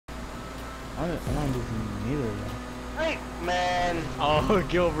don't do neither of that. Hey, man. Oh,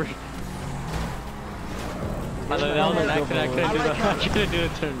 Gilbert. I thought that was an accident. I couldn't do a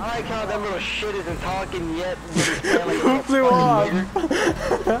turn. I like how that little shit isn't talking yet. Who flew off?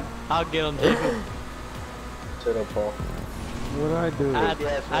 I'll get him, Jacob. Shut up, Paul. What did I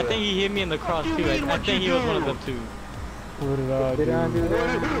do? I think he hit me in the cross too. I think he was one of them too. What did I do? What did I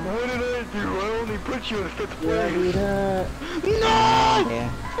do? I only put you in fifth place. Did I do that? No! Yeah.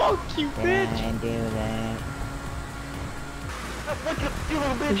 Fuck you, bitch! Did I do that? What the, you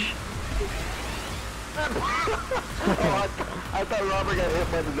little bitch? Oh, I thought Robert got hit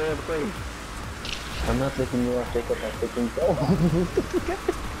by the damn thing. I'm not taking you off, Jacob. I'm taking you off.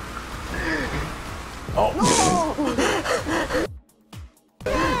 Oh!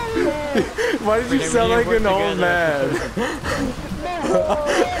 Why did you sound like an old man?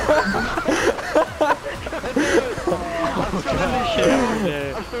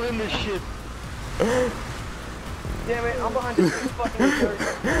 I'm still in this shit. Damn it, I'm behind this fucking dirt.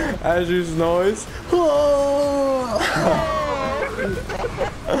 Andrew's noise. Oh,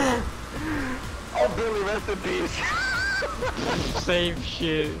 Billy, rest in peace. Same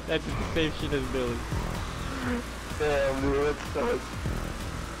shit. That's the same shit as Billy. Damn, dude, that sucks.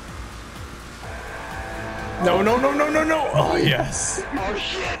 No, no, no, no, no, no! Oh, yes! Oh,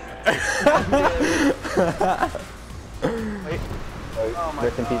 shit! Wait. Oh my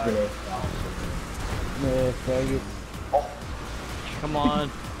God. Yeah, faggot. Come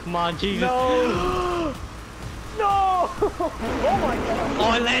on, Jesus. No! No! Oh my God! Oh,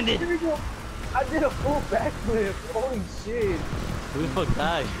 I landed! Here we go. I did a full backflip. Holy shit. Who the fuck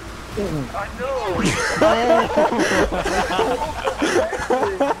died? I know!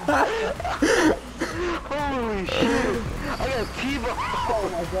 Holy shit! I got T-bone! Oh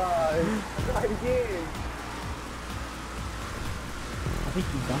my God. Try it again. I think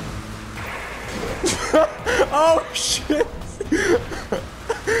he's done. Oh, shit!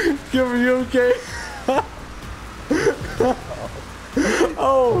 Gilbert, you okay?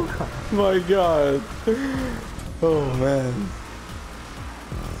 Oh my God! Oh man!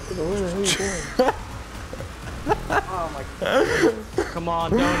 Oh my God. Come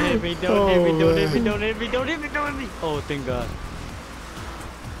on, don't hit me, don't hit me, don't hit me, don't hit me, don't hit me, don't hit me! Oh, thank God.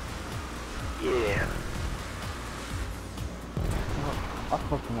 Yeah. I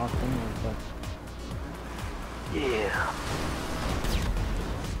fucking lost anyway, but... Yeah.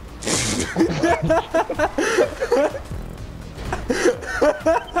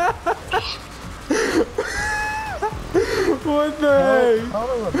 What the heck?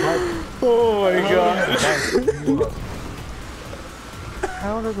 Oh my God.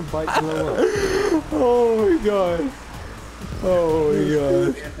 How does a bike blow up? Oh my God. Oh my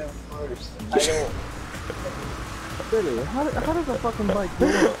God. I don't. Billy, how does a fucking bike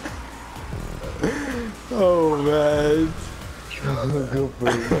blow up? Oh man. Go for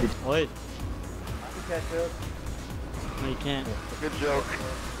it. What? I can catch up. No, you can't. Good joke.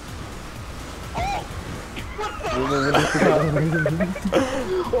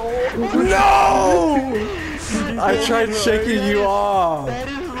 No! I tried shaking you off. That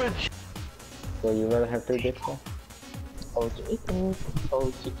is legit. So you rather have 3 dicks now? Oh, Chiquita.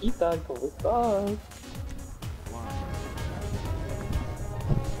 Oh, Chiquita, ¿cómo estás?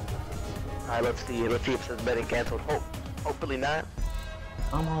 Alright, let's see if it's betting canceled. Hopefully not.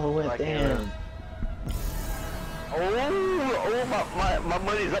 I'm all the way down. My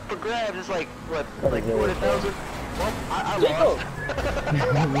money's up for grabs. It's like, what, like 40,000? Well, I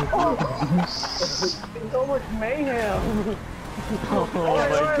lost. So much mayhem. Oh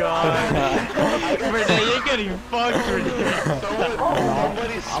my God. Renee, you're getting fucked, Renee.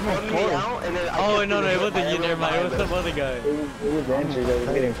 Somebody spun me out, and then Oh, no, it wasn't you, never mind. It was some other guy. It was Andrew that was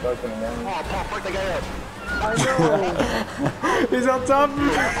getting fucked in the man. Oh, Paul, fuck the guy up. I know. He's on top of me.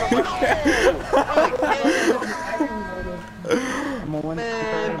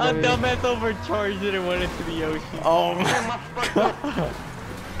 A dumbass overcharged it and went into the ocean. Oh my God.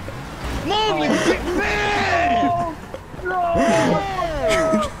 Mom, you big man! No!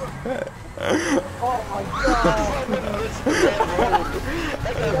 Oh my God!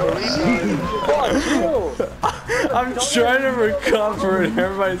 I'm trying to recover and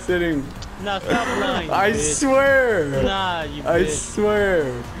everybody's sitting. Nah, stop lying, you I bitch. swear. Nah, you I bitch.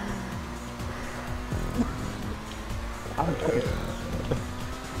 swear.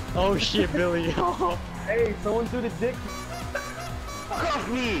 Oh shit, Billy. Hey, someone do the dick. Fuck off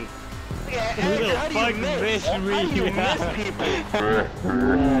me! Yeah, Who the how do fuck you miss? missed How me? do you miss people?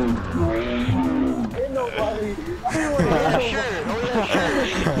 Ain't nobody. Oh yeah, sure. Oh yeah,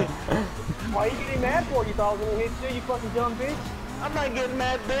 sure. Why you getting mad for? You thought I was gonna hit you, you fucking dumb bitch? I'm not getting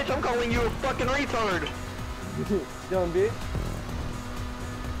mad, bitch. I'm calling you a fucking retard. Dumb bitch.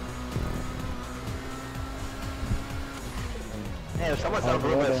 Damn, someone sounds a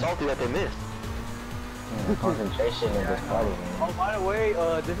little bit salty that they missed. Concentration in this party, man. Oh, by the way,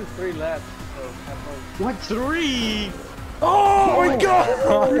 this is 3 laps. So have fun. What? 3? Oh my god!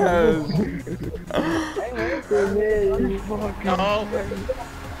 No.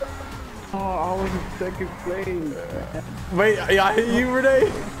 Oh, I was in second place. Wait, I hit you,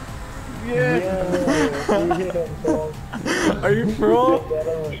 Renee? Yeah. Are you pro?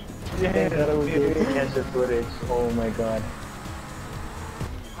 Yeah, that was good. Catch the footage. Oh my god.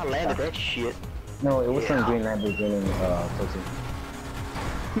 I landed that shit. No, it was some green Lamborghini, Toti.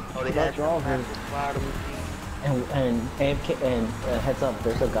 Oh, they had And AFK, and heads up,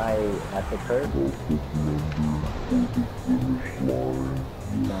 there's a guy at the curb.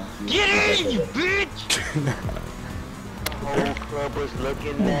 Get in, you bitch! The whole club was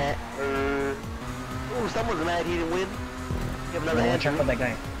looking at her. Ooh, someone's mad he didn't win. Give another hand. Check out that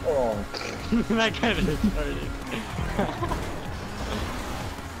guy. Oh. That kind of retarded.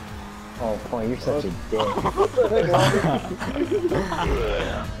 Oh, boy, you're such a dick.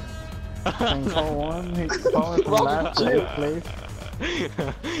 Yeah. Call 1, he's calling from last to 8th place.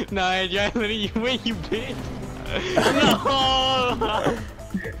 No, I tried letting you win, you bitch! No!